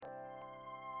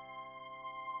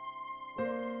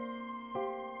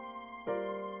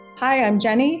Hi, I'm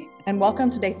Jenny, and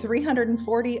welcome to day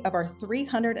 340 of our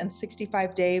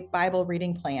 365-day Bible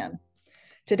reading plan.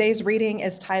 Today's reading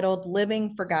is titled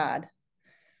Living for God.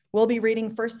 We'll be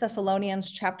reading 1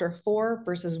 Thessalonians chapter 4,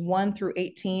 verses 1 through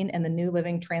 18 in the New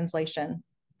Living Translation.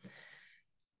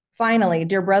 Finally,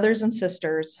 dear brothers and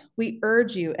sisters, we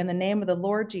urge you in the name of the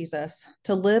Lord Jesus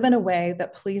to live in a way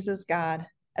that pleases God,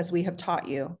 as we have taught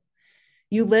you.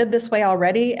 You live this way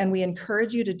already, and we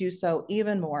encourage you to do so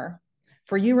even more.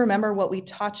 For you remember what we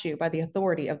taught you by the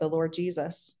authority of the Lord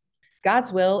Jesus.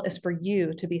 God's will is for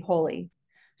you to be holy,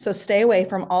 so stay away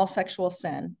from all sexual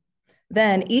sin.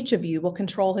 Then each of you will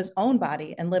control his own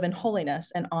body and live in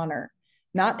holiness and honor,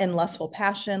 not in lustful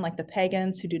passion like the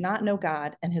pagans who do not know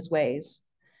God and his ways.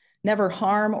 Never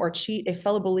harm or cheat a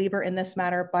fellow believer in this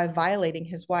matter by violating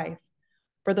his wife,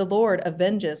 for the Lord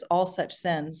avenges all such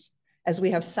sins, as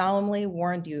we have solemnly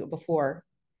warned you before.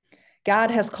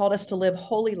 God has called us to live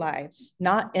holy lives,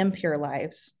 not impure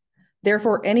lives.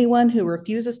 Therefore, anyone who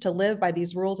refuses to live by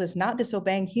these rules is not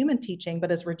disobeying human teaching,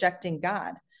 but is rejecting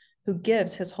God, who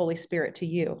gives his Holy Spirit to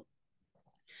you.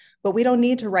 But we don't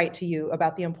need to write to you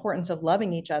about the importance of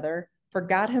loving each other, for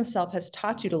God himself has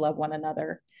taught you to love one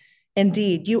another.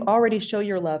 Indeed, you already show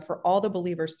your love for all the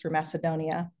believers through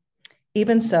Macedonia.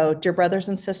 Even so, dear brothers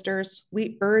and sisters,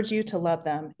 we urge you to love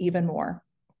them even more.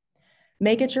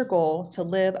 Make it your goal to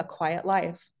live a quiet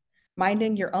life,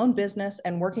 minding your own business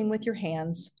and working with your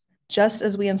hands, just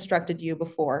as we instructed you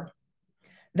before.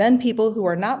 Then people who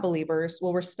are not believers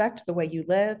will respect the way you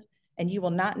live, and you will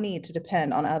not need to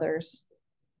depend on others.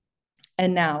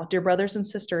 And now, dear brothers and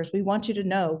sisters, we want you to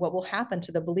know what will happen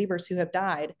to the believers who have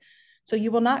died, so you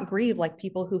will not grieve like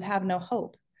people who have no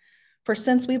hope. For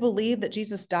since we believe that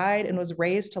Jesus died and was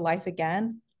raised to life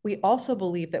again, we also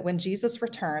believe that when Jesus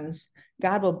returns,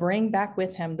 God will bring back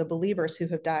with him the believers who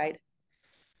have died.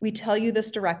 We tell you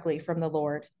this directly from the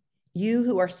Lord. You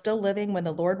who are still living when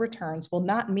the Lord returns will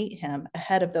not meet him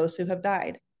ahead of those who have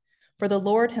died. For the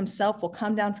Lord himself will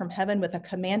come down from heaven with a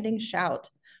commanding shout,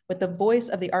 with the voice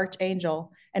of the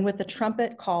archangel, and with the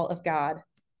trumpet call of God.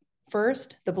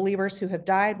 First, the believers who have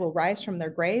died will rise from their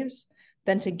graves.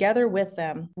 Then together with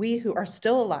them, we who are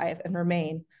still alive and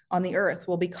remain on the earth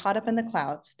will be caught up in the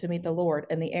clouds to meet the Lord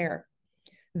in the air.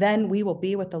 Then we will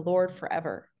be with the Lord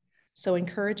forever. So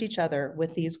encourage each other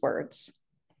with these words.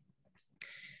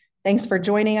 Thanks for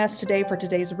joining us today for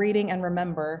today's reading. And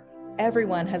remember,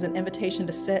 everyone has an invitation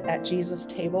to sit at Jesus'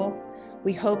 table.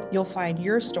 We hope you'll find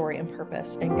your story and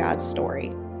purpose in God's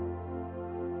story.